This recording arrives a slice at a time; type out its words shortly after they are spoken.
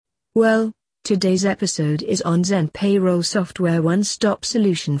Well, today's episode is on Zen Payroll Software, one-stop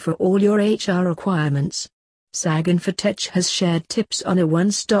solution for all your HR requirements. Sag Info Tech has shared tips on a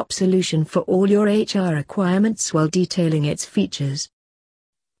one-stop solution for all your HR requirements while detailing its features.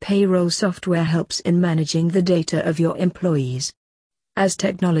 Payroll software helps in managing the data of your employees. As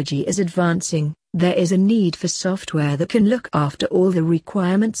technology is advancing, there is a need for software that can look after all the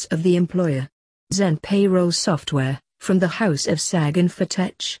requirements of the employer. Zen Payroll Software, from the house of Sag Info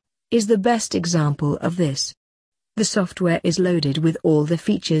Tech, is the best example of this. The software is loaded with all the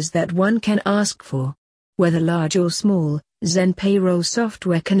features that one can ask for. Whether large or small, Zen Payroll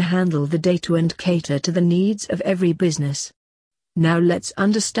Software can handle the data and cater to the needs of every business. Now let's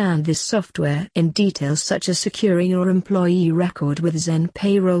understand this software in detail, such as securing your employee record with Zen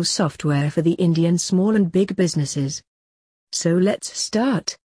Payroll Software for the Indian small and big businesses. So let's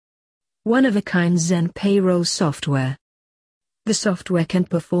start. One-of-a-kind Zen Payroll Software. The software can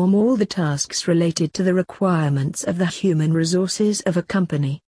perform all the tasks related to the requirements of the human resources of a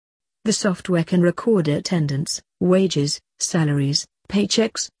company. The software can record attendance, wages, salaries,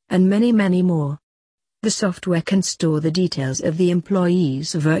 paychecks, and many more. The software can store the details of the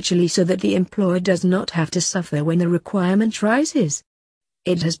employees virtually so that the employer does not have to suffer when the requirement rises.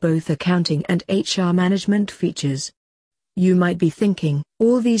 It has both accounting and HR management features. You might be thinking,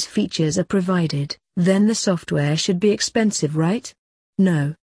 all these features are provided, then the software should be expensive, right?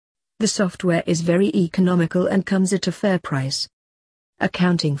 No. The software is very economical and comes at a fair price.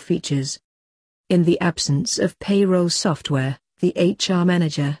 Accounting features. In the absence of payroll software, the HR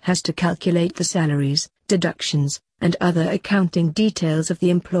manager has to calculate the salaries, deductions, and other accounting details of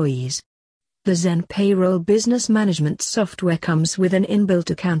the employees. The Zen Payroll Business Management software comes with an inbuilt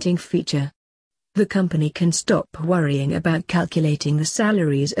accounting feature. The company can stop worrying about calculating the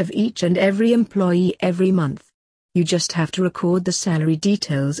salaries of each and every employee every month. You just have to record the salary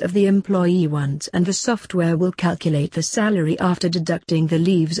details of the employee once and the software will calculate the salary after deducting the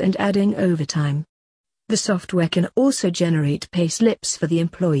leaves and adding overtime. The software can also generate pay slips for the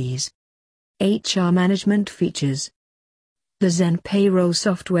employees. HR management features. The Zen Payroll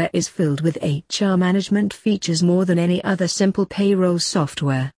software is filled with HR management features more than any other simple payroll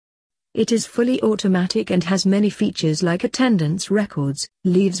software. It is fully automatic and has many features like attendance records,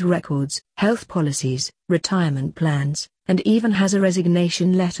 leaves records, health policies, retirement plans, and even has a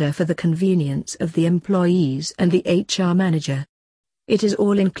resignation letter for the convenience of the employees and the HR manager. It is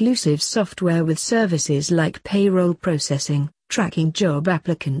all-inclusive software with services like payroll processing, tracking job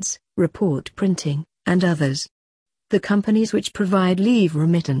applicants, report printing, and others. The companies which provide leave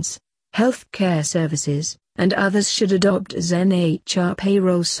remittance, health care services, and others should adopt Zen HR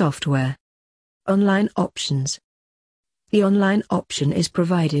payroll software. Online options. The online option is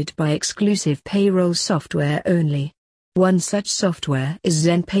provided by exclusive payroll software only. One such software is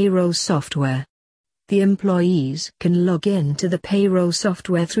Zen Payroll Software. The employees can log in to the payroll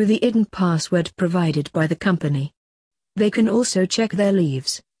software through the hidden password provided by the company. They can also check their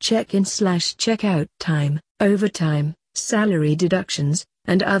leaves, check-in/check-out time, overtime, salary deductions,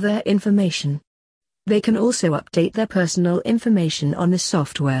 and other information. They can also update their personal information on the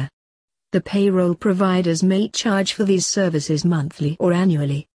software. The payroll providers may charge for these services monthly or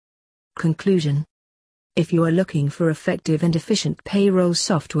annually. Conclusion. If you are looking for effective and efficient payroll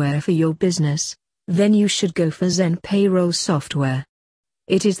software for your business, then you should go for Zen Payroll Software.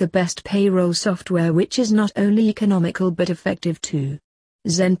 It is the best payroll software which is not only economical but effective too.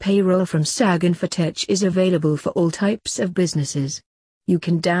 Zen Payroll from Sag Info Tech is available for all types of businesses. You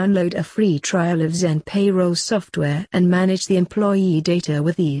can download a free trial of Zen Payroll software and manage the employee data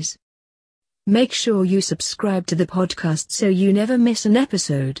with ease. Make sure you subscribe to the podcast so you never miss an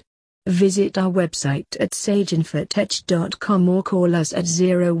episode. Visit our website at sageinfotech.com or call us at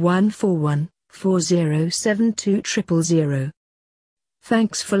 0141 4072 000.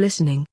 Thanks for listening.